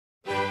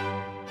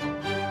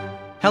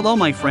Hello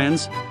my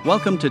friends,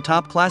 welcome to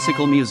Top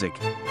Classical Music.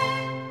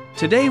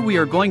 Today we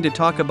are going to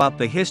talk about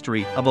the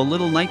history of A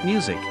Little Night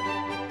Music.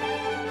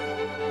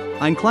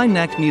 Eine kleine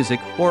Nachtmusik,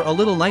 or A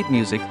Little Night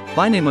Music,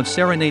 by name of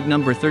Serenade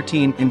No.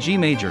 13 in G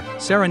major,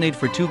 Serenade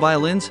for two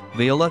violins,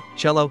 viola,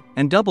 cello,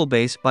 and double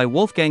bass by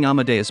Wolfgang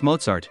Amadeus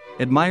Mozart,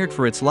 admired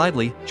for its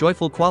lively,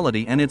 joyful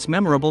quality and its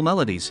memorable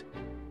melodies.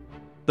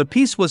 The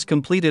piece was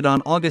completed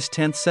on August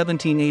 10,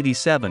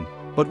 1787,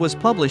 but was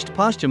published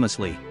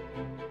posthumously.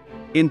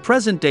 In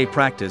present-day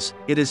practice,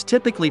 it is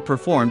typically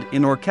performed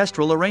in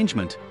orchestral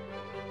arrangement.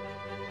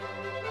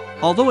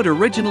 Although it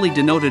originally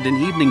denoted an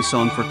evening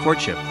song for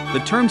courtship,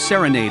 the term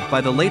serenade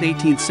by the late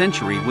 18th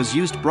century was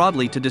used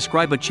broadly to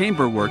describe a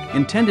chamber work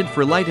intended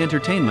for light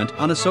entertainment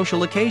on a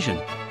social occasion.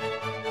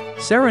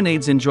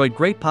 Serenades enjoyed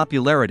great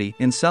popularity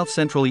in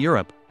South-Central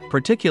Europe,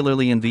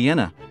 particularly in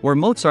Vienna, where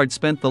Mozart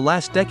spent the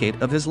last decade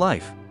of his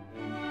life.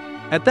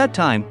 At that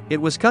time, it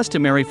was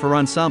customary for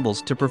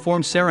ensembles to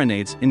perform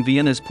serenades in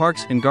Vienna's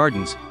parks and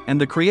gardens, and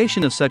the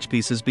creation of such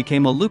pieces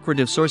became a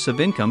lucrative source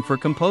of income for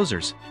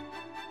composers.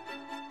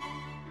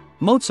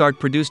 Mozart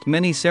produced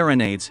many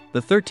serenades,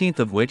 the 13th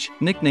of which,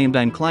 nicknamed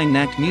Eine kleine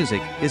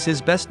Nachtmusik, is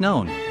his best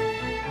known.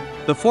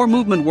 The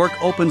four-movement work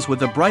opens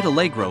with a bright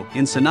allegro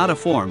in sonata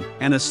form,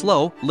 and a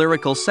slow,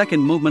 lyrical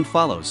second movement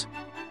follows.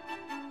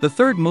 The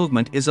third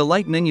movement is a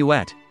light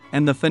minuet,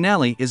 and the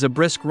finale is a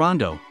brisk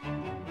rondo.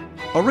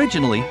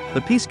 Originally, the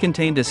piece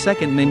contained a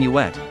second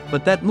minuet,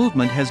 but that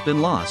movement has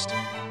been lost.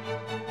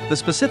 The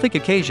specific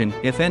occasion,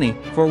 if any,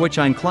 for which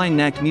Eine kleine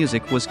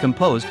Nachtmusik was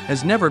composed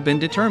has never been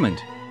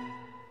determined.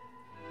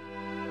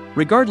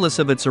 Regardless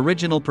of its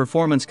original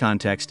performance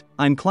context,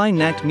 Eine kleine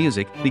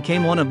Nachtmusik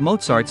became one of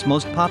Mozart's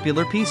most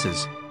popular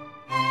pieces.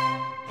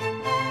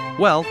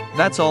 Well,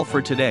 that's all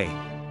for today.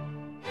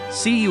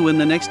 See you in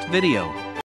the next video.